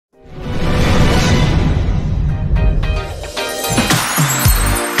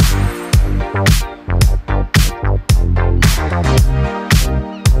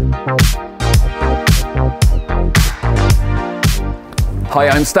Hi,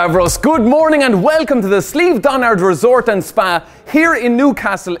 I'm Stavros. Good morning and welcome to the Slieve Donard Resort and Spa here in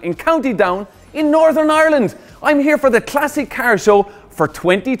Newcastle in County Down in Northern Ireland. I'm here for the Classic Car Show for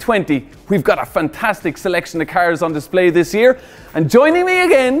 2020. We've got a fantastic selection of cars on display this year, and joining me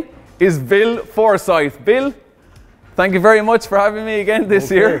again is Bill Forsythe. Bill, thank you very much for having me again this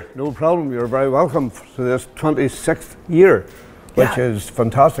year. No problem, you're very welcome to this 26th year, which is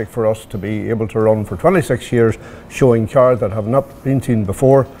fantastic for us to be able to run for 26 years, showing cars that have not been seen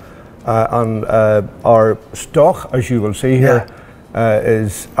before. And our stock, as you will see here,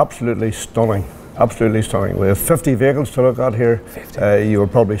 is absolutely stunning. Absolutely stunning. We have 50 vehicles to look at here. 50. You will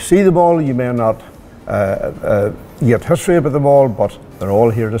probably see them all. You may not get history about them all, but they're all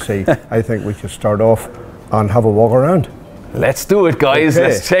here to see. I think we should start off and have a walk around. Let's do it, guys. Okay.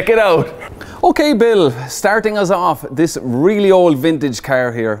 Let's check it out. Okay, Bill, starting us off, this really old vintage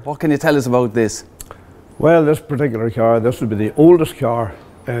car here. What can you tell us about this? Well, this particular car, this would be the oldest car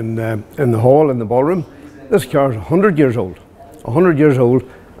in the hall, in the ballroom. This car is 100 years old. 100 years old,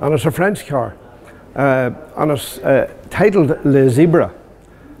 and it's a French car. And it's titled Le Zebra.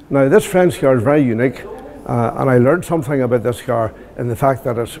 Now, this French car is very unique, and I learned something about this car in the fact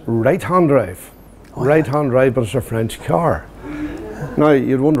that it's right-hand drive. Right-hand drive, but it's a French car. Now,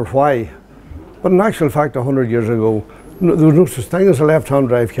 you'd wonder why. But in actual fact, 100 years ago, there was no such thing as a left-hand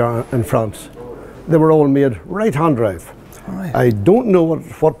drive car in France. They were all made right-hand drive. I don't know at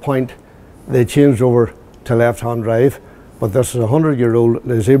what point they changed over to left-hand drive, but this is a 100-year-old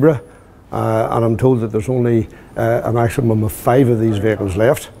Le Zebra, and I'm told that there's only a maximum of 5 of these vehicles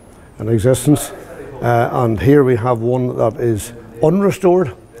left in existence. And here we have one that is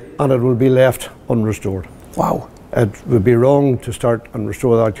unrestored, and it will be left unrestored. Wow. It would be wrong to start and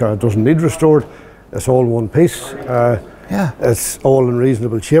restore that car. It doesn't need restored. It's all one piece. It's all in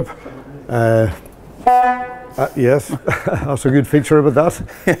reasonable shape. Yes, that's a good feature about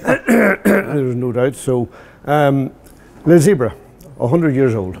that. There's no doubt. So, Le Zebra, 100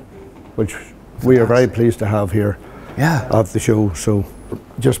 years old, which we are very pleased to have here at the show. So,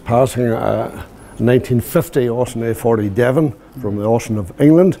 just passing a 1950 Austin A40 Devon from the Austin of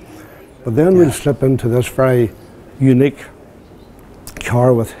England. But then we'll slip into this very unique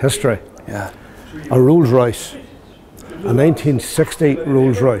car with history. A Rolls Royce, a 1960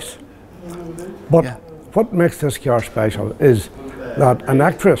 Rolls Royce. But what makes this car special is that an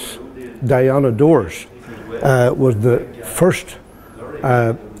actress, Diana Dors, was the first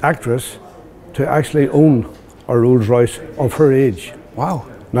actress to actually own a Rolls Royce of her age. Wow.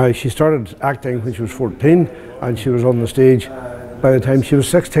 Now, she started acting when she was 14, and she was on the stage by the time she was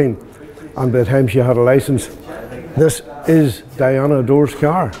 16. And by the time she had a license, this is Diana Dors'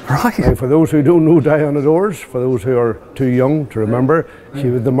 car. Right. Now, for those who don't know Diana Dors, for those who are too young to remember, she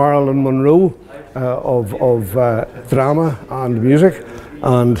was the Marilyn Monroe of drama and music.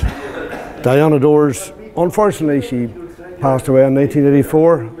 And Diana Dors, unfortunately, she passed away in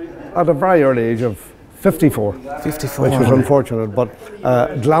 1984 at a very early age of 54. 54. Which was unfortunate, but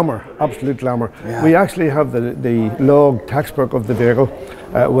glamour, absolute glamour. We actually have the log textbook of the vehicle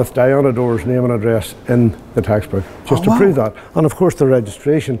with Diana Dors' name and address in the textbook, just to prove that. And of course the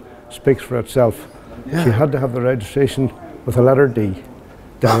registration speaks for itself. She had to have the registration with a letter D,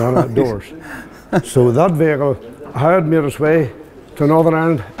 Diana Dors. So that vehicle, how it made its way to Northern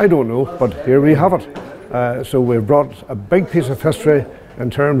Ireland, I don't know, but here we have it. So we've brought a big piece of history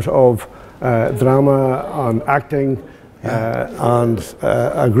in terms of drama and acting, and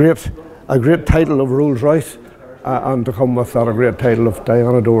a great title of Rolls Royce, and to come with that, a great title of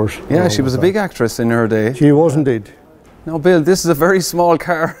Diana Dors. Yeah, she was a big actress in her day. She was indeed. Now, Bill, this is a very small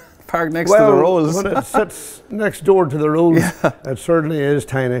car parked next to the Rolls. When it sits next door to the Rolls, it certainly is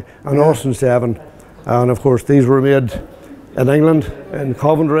tiny. An Austin 7, and of course these were made in England, in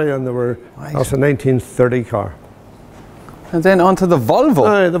Coventry, and they were that's a 1930 car. And then onto the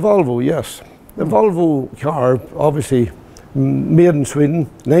Volvo. The Volvo, yes. The Volvo car, obviously made in Sweden,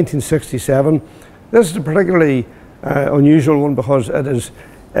 1967. This is a particularly unusual one because it is,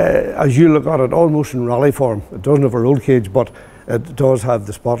 as you look at it, almost in rally form. It doesn't have a roll cage, but it does have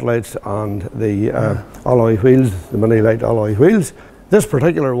the spotlights and the alloy wheels, the mini light alloy wheels. This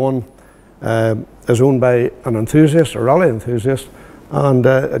particular one is owned by an enthusiast, a rally enthusiast, and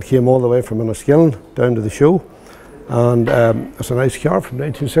it came all the way from Enniskillen down to the show. And it's a nice car from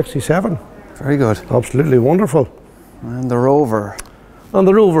 1967. Very good. Absolutely wonderful. And the Rover. And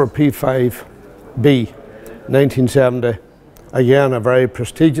the Rover P5B, 1970. Again, a very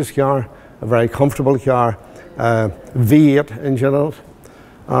prestigious car, a very comfortable car, V8 engine on it,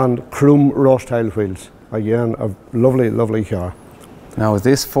 and chrome rust tile wheels. Again, a lovely, lovely car. Now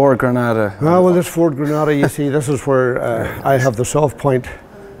this Ford Granada. Well, this Ford Granada, you see, this is where I have the soft point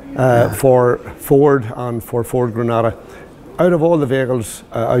for Ford and for Ford Granada. Out of all the vehicles,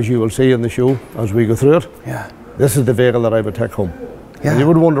 as you will see in the show as we go through it, this is the vehicle that I would take home. And you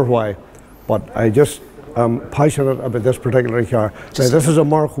would wonder why, but I just am passionate about this particular car. Now, this is a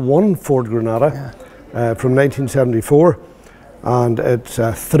Mark I Ford Granada from 1974, and it's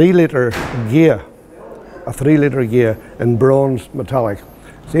a 3-litre Ghia. A 3-litre Ghia in bronze metallic.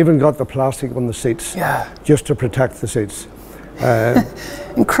 It's even got the plastic on the seats, just to protect the seats.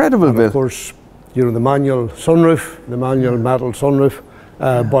 Incredible, Bill. Of course, you know, the manual sunroof, the manual metal sunroof,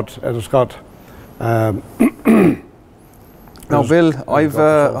 but it has got. Now, Bill, I've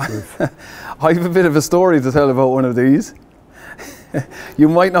a bit of a story to tell about one of these. You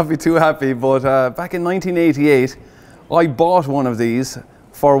might not be too happy, but back in 1988, I bought one of these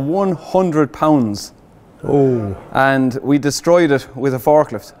for £100. Oh. And we destroyed it with a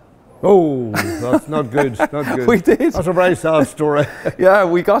forklift. Oh, that's not good. Not good. We did. That's a very sad story. Yeah,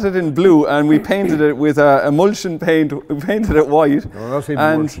 we got it in blue and we painted it with emulsion paint. We painted it white. Oh, that's even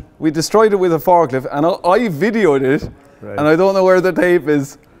and worse. We destroyed it with a forklift. And I videoed it, and I don't know where the tape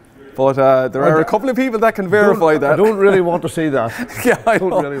is. But there are a couple of people that can verify that. I don't really want to see that. Yeah, I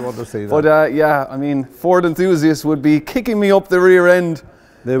don't really want to see that. But yeah, I mean, Ford enthusiasts would be kicking me up the rear end.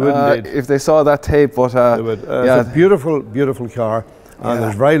 They would indeed. If they saw that tape. But they would. It's a beautiful, beautiful car, and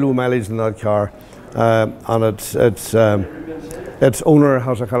there's very low mileage in that car, and its owner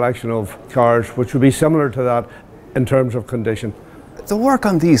has a collection of cars which would be similar to that in terms of condition. The work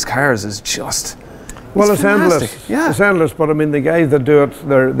on these cars is just. Well, it's endless. Yeah. It's endless, but I mean, the guys that do it,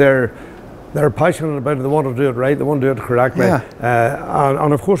 they're passionate about it. They want to do it right. They want to do it correctly. Yeah.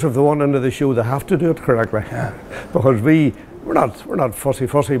 And of course, if they want into the show, they have to do it correctly. Yeah. Because we're not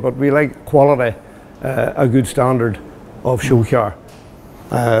fussy, but we like quality, a good standard of show car.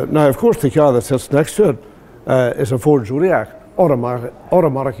 Now, of course, the car that sits next to it is a Ford Zodiac,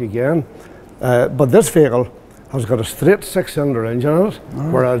 automatic again. But this vehicle has got a straight 6-cylinder engine in it,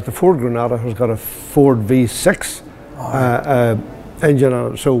 whereas the Ford Granada has got a Ford V6 engine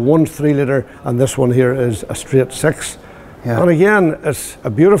in it. So one's 3-litre and this one here is a straight 6. Yeah. And again, it's a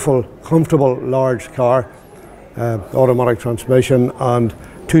beautiful, comfortable, large car, automatic transmission and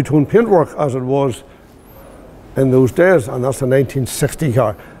 2-tone paintwork as it was in those days, and that's a 1960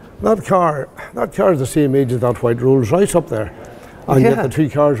 car. That car is the same age as that white Rolls Royce up there. And yet the two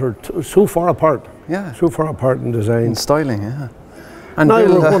cars are so far apart. Yeah. So far apart in design. In styling, yeah. And now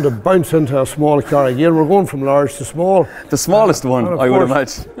we're going to bounce into a small car again. We're going from large to small. The smallest one, I would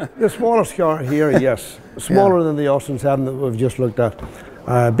imagine. The smallest car here, yes. Smaller than the Austin 7 that we've just looked at.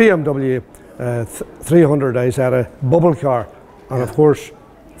 BMW 300 Isetta bubble car. And of course,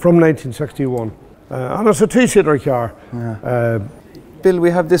 from 1961. And it's a 2-seater car. Yeah. Bill, we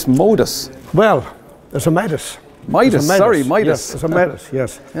have this Modus. Well, it's a Midas. Midas. Sorry, Midas. Yes, it's a Midas,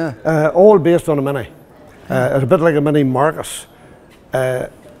 yes. Yeah. All based on a Mini. It's a bit like a Mini Marcus.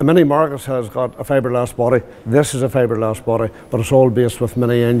 A Mini Marcus has got a fiberglass body. This is a fiberglass body, but it's all based with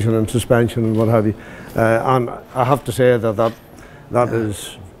Mini engine and suspension and what have you. And I have to say that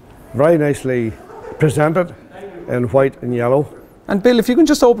is very nicely presented in white and yellow. And Bill, if you can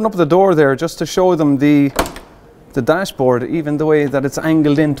just open up the door there just to show them the dashboard, even the way that it's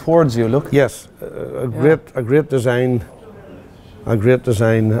angled in towards you, look. Yes, a great design,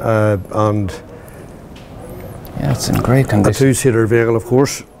 and yeah, it's in great condition. A 2-seater vehicle, of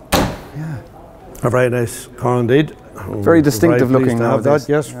course. Yeah, a very nice car indeed. Very distinctive very looking. To have that,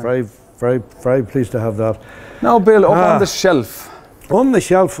 yes, yeah. very pleased to have that. Now, Bill, up on the shelf. On the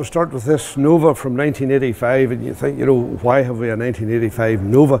shelf, we start with this Nova from 1985, and you think, you know, why have we a 1985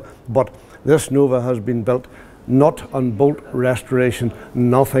 Nova? But this Nova has been built nut and bolt restoration,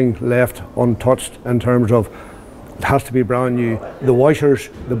 nothing left untouched in terms of it has to be brand new. The washers,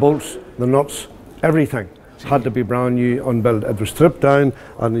 the bolts, the nuts, everything had to be brand new unbuilt. It was stripped down,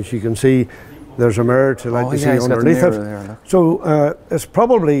 and as you can see, there's a mirror to let you see underneath it. There, so it's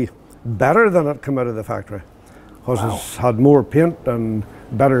probably better than it came out of the factory, because it's had more paint and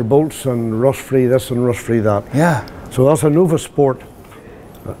better bolts and rust-free this and rust-free that. Yeah. So that's a Nova Sport.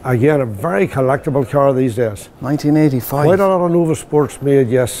 Again, a very collectible car these days. 1985. Quite a lot of Nova Sports made,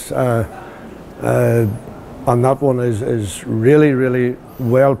 yes. And that one is really, really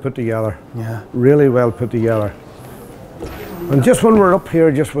well put together. Yeah. Really well put together. And just when we're up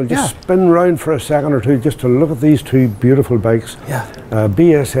here, we'll just spin round for a second or two just to look at these two beautiful bikes. Yeah.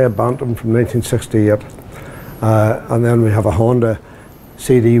 BSA Bantam from 1968. And then we have a Honda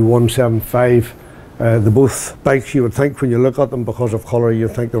CD175. The both bikes, you would think when you look at them because of colour, you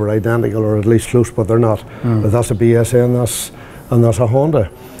think they were identical or at least close, but they're not. But that's a BSA and and that's a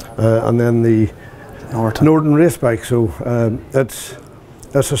Honda. And then the Norton race bike, so it's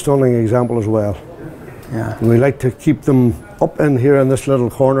a stunning example as well. Yeah. And we like to keep them up in here in this little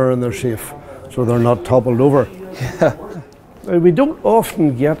corner, and they're safe, so they're not toppled over. Yeah. We don't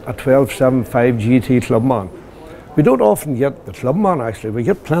often get a 1275 GT Clubman. We don't often get the Clubman actually. We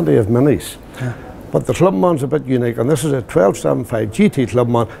get plenty of minis. Yeah. But the Clubman's a bit unique, and this is a 1275 GT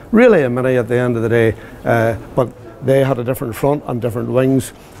Clubman, really a mini at the end of the day, but they had a different front and different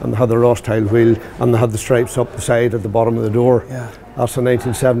wings, and they had the Ross-style wheel, and they had the stripes up the side at the bottom of the door. Yeah. That's a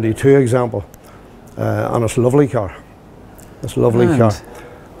 1972 example, and it's a lovely car. It's a lovely car.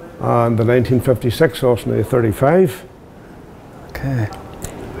 And the 1956 Austin A35. Okay.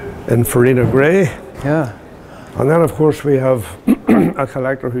 In Farina Grey. Yeah. And then of course we have a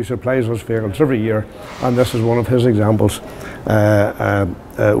collector who supplies us vehicles every year, and this is one of his examples.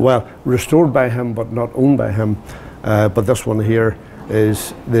 Well, restored by him but not owned by him. But this one here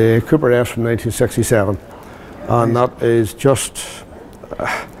is the Cooper S from 1967, and that is just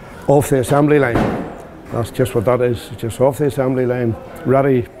off the assembly line. That's just what that is, just off the assembly line,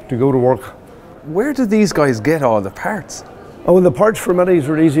 ready to go to work. Where do these guys get all the parts? Oh, the parts for minis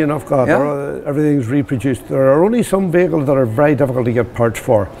are easy enough, God. Yeah. Everything's reproduced. There are only some vehicles that are very difficult to get parts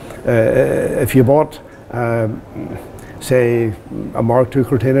for. If you bought, say, a Mark II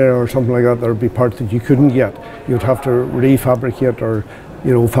Cortina or something like that, there would be parts that you couldn't get. You'd have to refabricate or,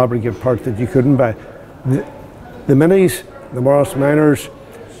 you know, fabricate parts that you couldn't buy. The minis, the Morris Minors,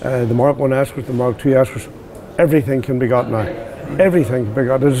 the Mark I Escorts, the Mark II Escorts, everything can be got now. Everything can be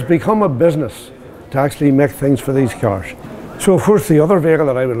got. It has become a business to actually make things for these cars. So of course the other vehicle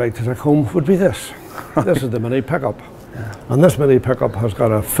that I would like to take home would be this. This is the Mini pickup. Yeah. And this Mini pickup has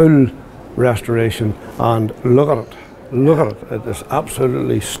got a full restoration, and look at it. Look at it. It is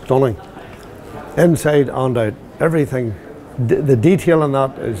absolutely stunning. Inside and out, everything. The detail in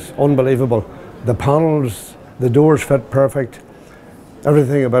that is unbelievable. The panels, the doors fit perfect.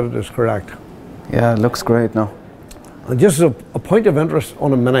 Everything about it is correct. Yeah, it looks great now. And just as a point of interest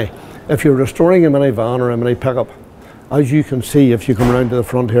on a Mini, if you're restoring a Mini van or a Mini pickup, as you can see if you come around to the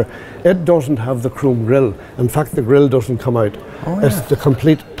front here, it doesn't have the chrome grille. In fact, the grille doesn't come out. Oh, yeah. It's the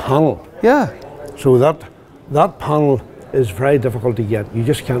complete panel. Yeah. So that panel is very difficult to get. You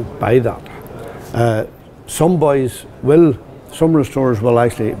just can't buy that. Some restorers will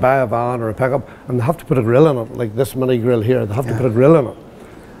actually buy a van or a pickup and they have to put a grille in it, like this Mini grille here. They have to put a grille in it.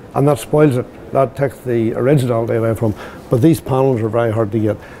 And that spoils it. That takes the originality away from. But these panels are very hard to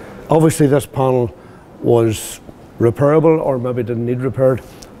get. Obviously this panel was repairable, or maybe didn't need repaired,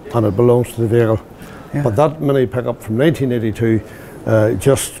 and it belongs to the vehicle. Yeah. But that Mini pickup from 1982,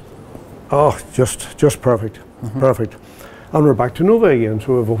 just perfect. Perfect. And we're back to Nova again.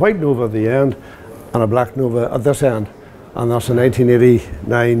 So we have a white Nova at the end and a black Nova at this end, and that's a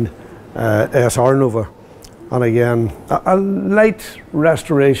 1989 SR Nova. And again, a light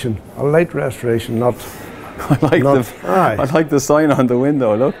restoration, not. I like the sign on the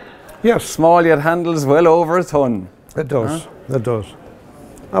window. Look. Yes. Small yet handles well over a ton. It does. It does.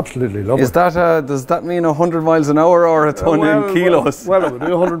 Absolutely lovely. Is that does that mean 100 miles an hour or a ton in kilos? Well, it would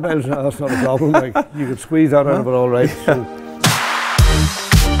do 100 miles an hour. That's not a problem. Like, you could squeeze that out of it all right. So.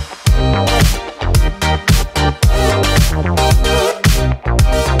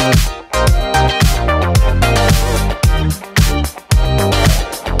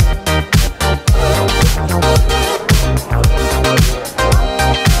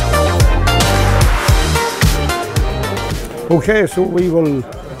 Okay, so we will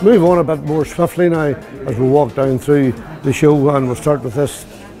move on a bit more swiftly now as we walk down through the show, and we'll start with this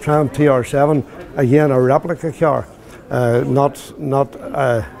Triumph TR7, again a replica car, not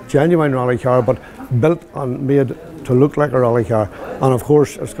a genuine rally car, but built and made to look like a rally car. And of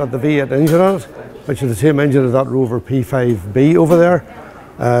course it's got the V8 engine on it, which is the same engine as that Rover P5B over there.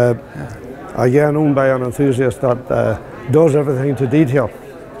 Again, owned by an enthusiast that does everything to detail.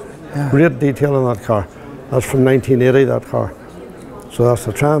 Yeah. Great detail in that car. That's from 1980, that car. So that's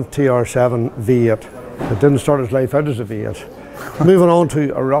the Triumph TR7 V8. It didn't start its life out as a V8. Moving on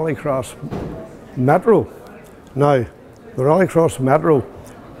to a Rallycross Metro. Now, the Rallycross Metro,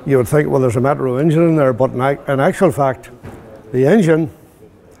 you would think, well, there's a Metro engine in there, but in actual fact, the engine,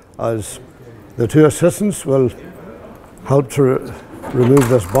 as the two assistants will help to remove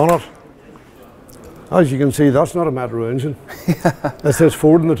this bonnet. As you can see, that's not a Metro engine. It says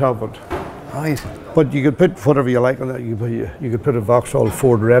Ford on the top of it. Right. But you could put whatever you like on that. You could put a Vauxhall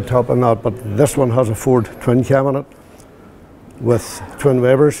Ford red top on that, but this one has a Ford twin cam in it with twin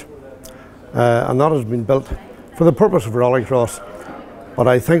Webers, and that has been built for the purpose of Rallycross. But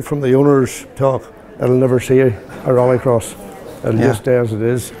I think from the owner's talk, it'll never see a Rallycross. It'll just stay as it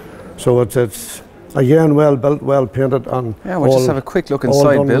is. So it's again well built, well painted, and we'll just have a quick look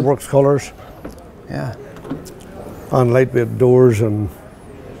inside, all Bill. works colours. Yeah. And lightweight doors and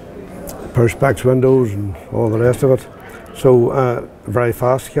perspex windows and all the rest of it. So a very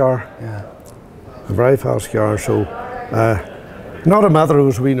fast car. Yeah. A very fast car. So not a Mathero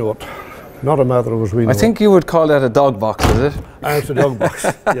as we know it. Not a Mathero as we know it. I think you would call that a dog box, is it? It's a dog box.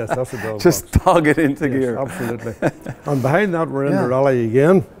 Yes, that's a dog box. Just dog it into gear. Absolutely. And behind that we're in the rally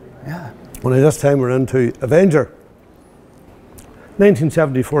again. Yeah. Only this time we're into Avenger.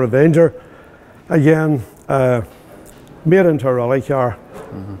 1974 Avenger. Again, made into a rally car.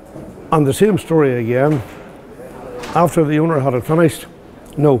 And the same story again. After the owner had it finished,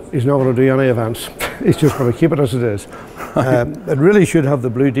 no, he's not going to do any events. He's just going to keep it as it is. It really should have the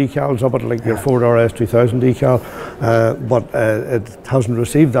blue decals up it like your Ford RS 2000 decal, but it hasn't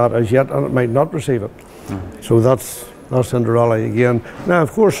received that as yet, and it might not receive it. So that's in the rally again. Now,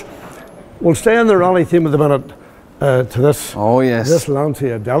 of course, we'll stay in the rally theme at the minute to this. Oh yes. This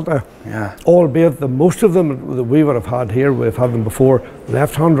Lancia Delta. Yeah. Albeit the most of them that we would have had here, we've had them before,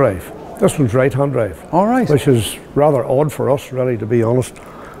 left-hand drive. This one's right-hand drive. All right. Which is rather odd for us, really, to be honest.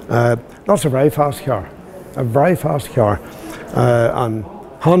 That's a very fast car. A very fast car. And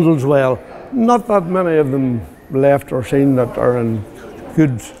handles well. Not that many of them left or seen that are in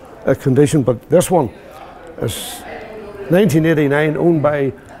good condition, but this one is 1989, owned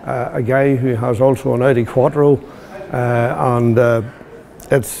by a guy who has also an Audi Quattro, and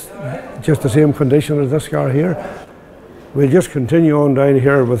it's just the same condition as this car here. We'll just continue on down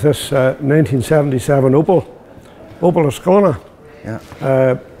here with this 1977 Opel Ascona. Yeah.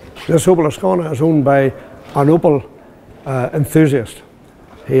 This Opel Ascona is owned by an Opel enthusiast.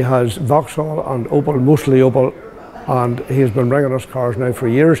 He has Vauxhall and Opel, mostly Opel, and he's been bringing us cars now for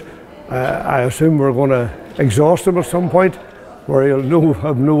years. I assume we're going to exhaust him at some point, where he'll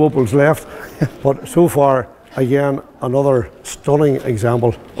have no Opels left. But so far, again, another stunning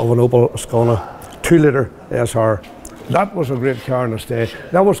example of an Opel Ascona 2-litre SR. That was a great car in its day.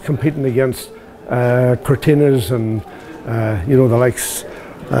 That was competing against Cortinas and the likes,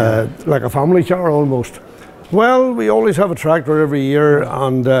 like a family car almost. Well, we always have a tractor every year,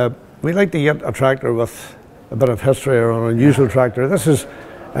 and we like to get a tractor with a bit of history, or an unusual tractor. This is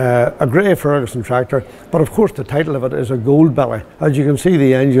a grey Ferguson tractor, but of course the title of it is a gold belly. As you can see,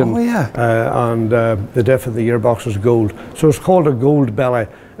 the engine and the diff of the gearbox is gold. So it's called a gold belly.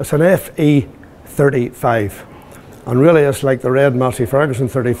 It's an FE35. And really it's like the red Massey Ferguson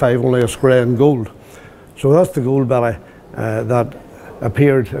 35, only it's grey and gold. So that's the gold belly that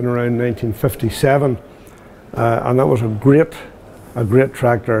appeared in around 1957. And that was a great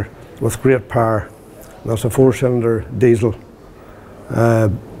tractor with great power. That's a 4-cylinder diesel.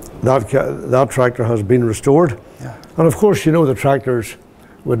 That tractor has been restored. Yeah. And of course, the tractors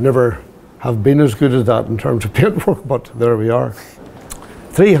would never have been as good as that in terms of paintwork, but there we are.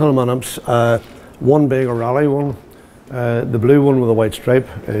 3 Hellman imps, one being a rally one. The blue one with a white stripe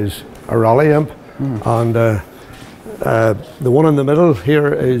is a rally imp. And the one in the middle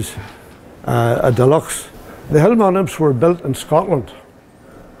here is a deluxe. The Hellman imps were built in Scotland.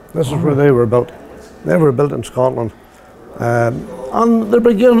 This is where they were built. They were built in Scotland. And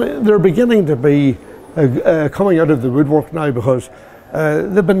they're beginning to be coming out of the woodwork now, because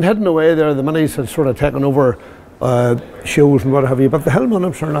they've been hidden away there. The minis had sort of taken over shows and what have you, but the Hellman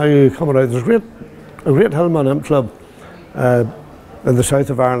imps are now coming out. There's a great Hellman imp club in the south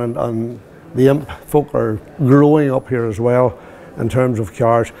of Ireland, and the imp folk are growing up here as well in terms of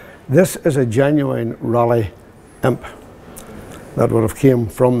cars. This is a genuine rally imp that would have came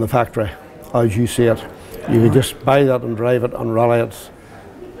from the factory, as you see it. You could just buy that and drive it and rally it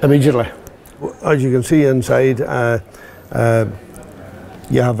immediately. As you can see inside,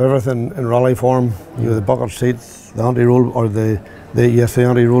 you have everything in rally form. You have the bucket seats, the anti-roll, or the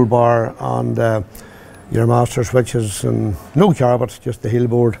anti-roll bar, and your master switches, and no carpets, just the heel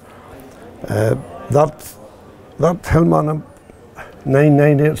board. That Hellman imp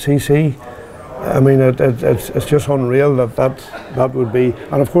 998cc. I mean, it's just unreal that would be.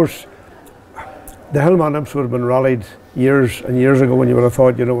 And of course, the Hellman imps would have been rallied years and years ago, when you would have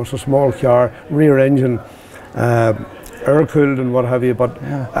thought, it's a small car, rear engine, air cooled and what have you. But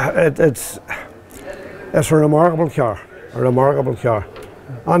it's a remarkable car,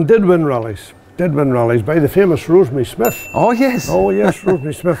 and did win rallies by the famous Rosemary Smith. Oh yes. Oh yes,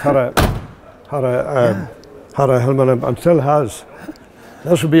 Rosemary Smith had a Hellman imp, and still has.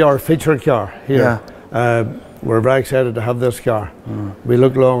 This will be our featured car here. Yeah. We're very excited to have this car. We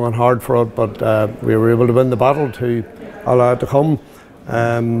looked long and hard for it, but we were able to win the battle to allow it to come.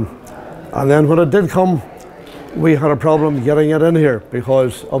 And then when it did come, we had a problem getting it in here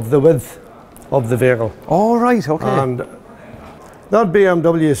because of the width of the vehicle. All right, okay. And that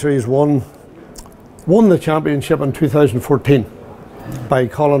BMW Series 1 won the championship in 2014 by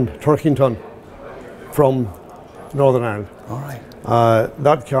Colin Turkington from Northern Ireland. All right.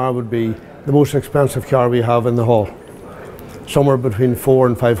 That car would be the most expensive car we have in the hall, somewhere between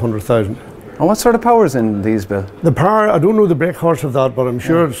 400,000 and 500,000. And what sort of power's in these, Bill? The power, I don't know the brake horse of that, but I'm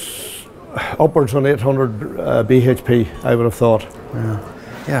sure it's upwards on 800 bhp, I would have thought.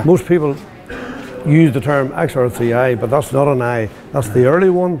 Yeah. Most people use the term XR3i, but that's not an I. That's the early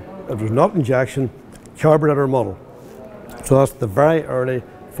one. It was not injection, carburetor model. So that's the very early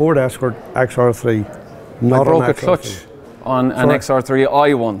Ford Escort XR3. Not I broke an a clutch on an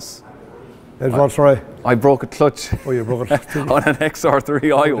XR3i once. What, sorry? I broke a clutch Oh, you broke it. on an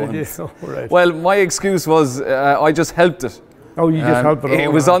XR3i once. Oh, right. Well, my excuse was I just helped it. Oh, you just helped it.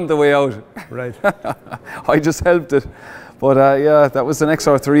 It was on the way out. Right. I just helped it. But yeah, that was an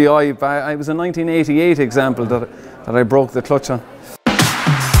XR3i. It was a 1988 example that I broke the clutch on.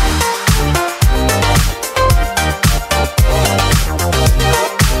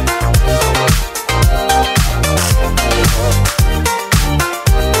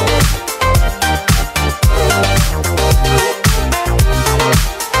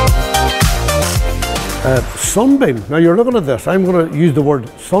 Sunbeam. Now you're looking at this. I'm going to use the word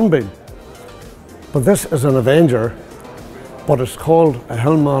Sunbeam. But this is an Avenger, but it's called a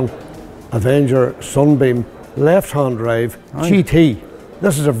Irelamd Avenger Sunbeam left-hand drive GT.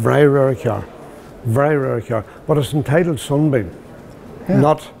 This is a very rare car. Very rare car. But it's entitled Sunbeam,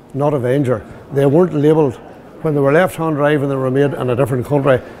 not Avenger. They weren't labelled. When they were left-hand drive and they were made in a different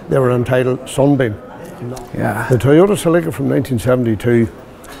country, they were entitled Sunbeam. Yeah. The Toyota Celica from 1972.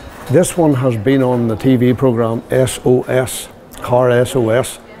 This one has been on the TV programme SOS, Car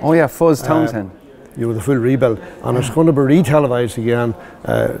SOS. Oh yeah, Fuzz Townsend. You know, the full rebuild. And it's going to be re-televised again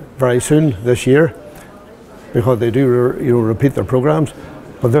very soon this year, because they do repeat their programmes.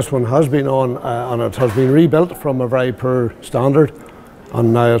 But this one has been on and it has been rebuilt from a very poor standard,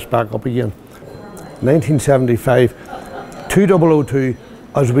 and now it's back up again. 1975, 2002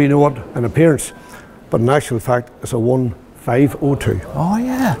 as we know it in appearance, but in actual fact it's a 1502. Oh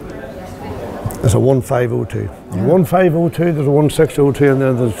yeah. It's a 1502. 1502, there's a 1602, and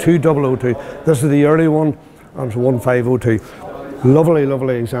then there's a 2002. This is the early one, and it's a 1502. Lovely,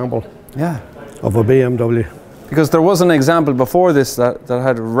 lovely example of a BMW. Because there was an example before this that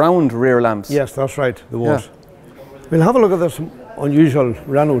had round rear lamps. Yes, that's right, there was. We'll have a look at this unusual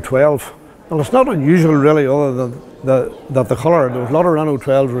Renault 12. Well, it's not unusual really, other than that the colour. There was a lot of Renault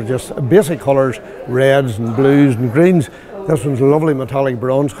 12s were just basic colours, reds and blues and greens. This one's a lovely metallic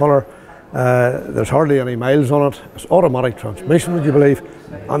bronze colour. There's hardly any miles on it. It's automatic transmission, would you believe?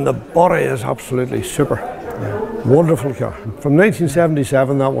 And the body is absolutely super. Wonderful car. From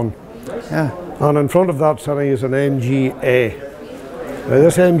 1977, that one. And in front of that sitting is an MGA. Now,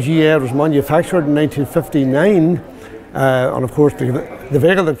 this MGA was manufactured in 1959, and of course the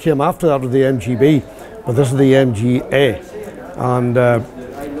vehicle that came after that was the MGB, but this is the MGA. And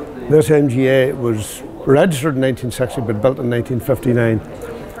this MGA was registered in 1960 but built in 1959.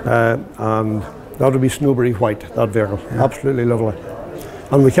 And that would be Snowberry White, that vehicle. Absolutely lovely.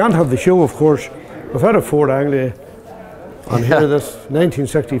 And we can't have the show, of course, without a Ford Anglia. And here this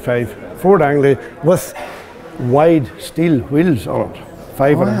 1965 Ford Anglia with wide steel wheels on it,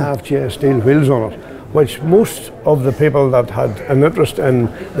 5.5J steel wheels on it, which most of the people that had an interest in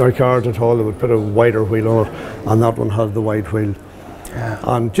their cars at all, they would put a wider wheel on it, and that one has the wide wheel.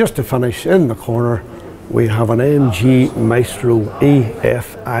 And just to finish, in the corner we have an MG Maestro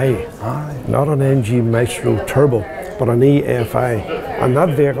EFI, not an MG Maestro Turbo, but an EFI, and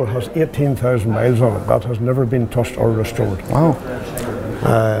that vehicle has 18,000 miles on it. That has never been touched or restored. Wow.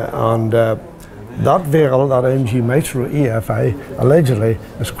 That vehicle, that MG Maestro EFI, allegedly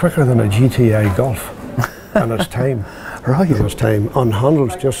is quicker than a GTI Golf in its time. In its time, and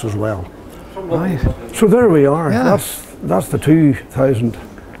handles just as well. So there we are. That's the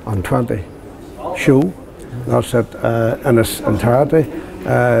 2020 show. That's it in its entirety.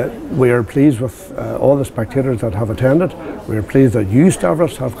 We are pleased with all the spectators that have attended. We are pleased that you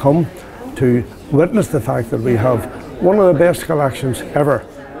staffers have come to witness the fact that we have one of the best collections ever,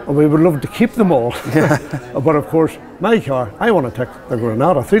 and we would love to keep them all. But of course, my car, I want to take the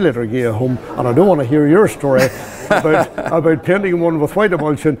Granada 3-litre gear home, and I don't want to hear your story about painting one with white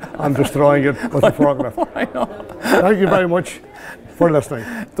emulsion and destroying it with a forklift. Thank you very much for listening.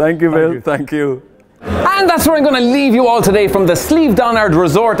 Thank you, Bill. Thank you. And that's where I'm going to leave you all today from the Slieve Donard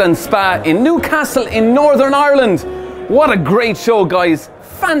Resort and Spa in Newcastle in Northern Ireland. What a great show, guys.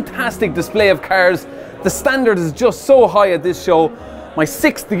 Fantastic display of cars. The standard is just so high at this show. My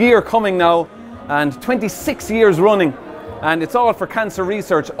 6th year coming now, and 26 years running. And it's all for cancer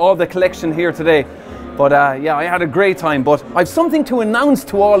research, all the collection here today. But yeah, I had a great time. But I've something to announce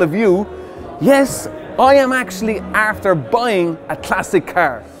to all of you. Yes, I am actually after buying a classic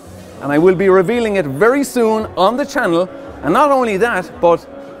car. And I will be revealing it very soon on the channel. And not only that, but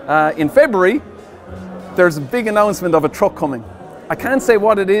in February, there's a big announcement of a truck coming. I can't say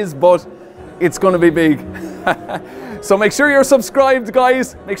what it is, but it's going to be big. So make sure you're subscribed,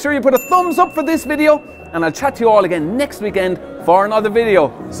 guys. Make sure you put a thumbs up for this video, and I'll chat to you all again next weekend for another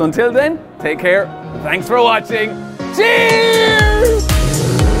video. So until then, take care. Thanks for watching. Cheers!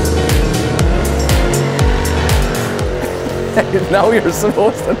 Now you're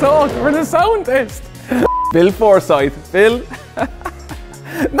supposed to talk for the sound test. Bill Forsythe. Bill.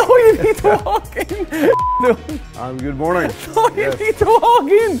 No, you need to walk in. Good morning. No, you need to walk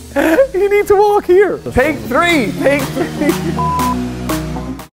in. You need to walk here. Take 3. Take 3.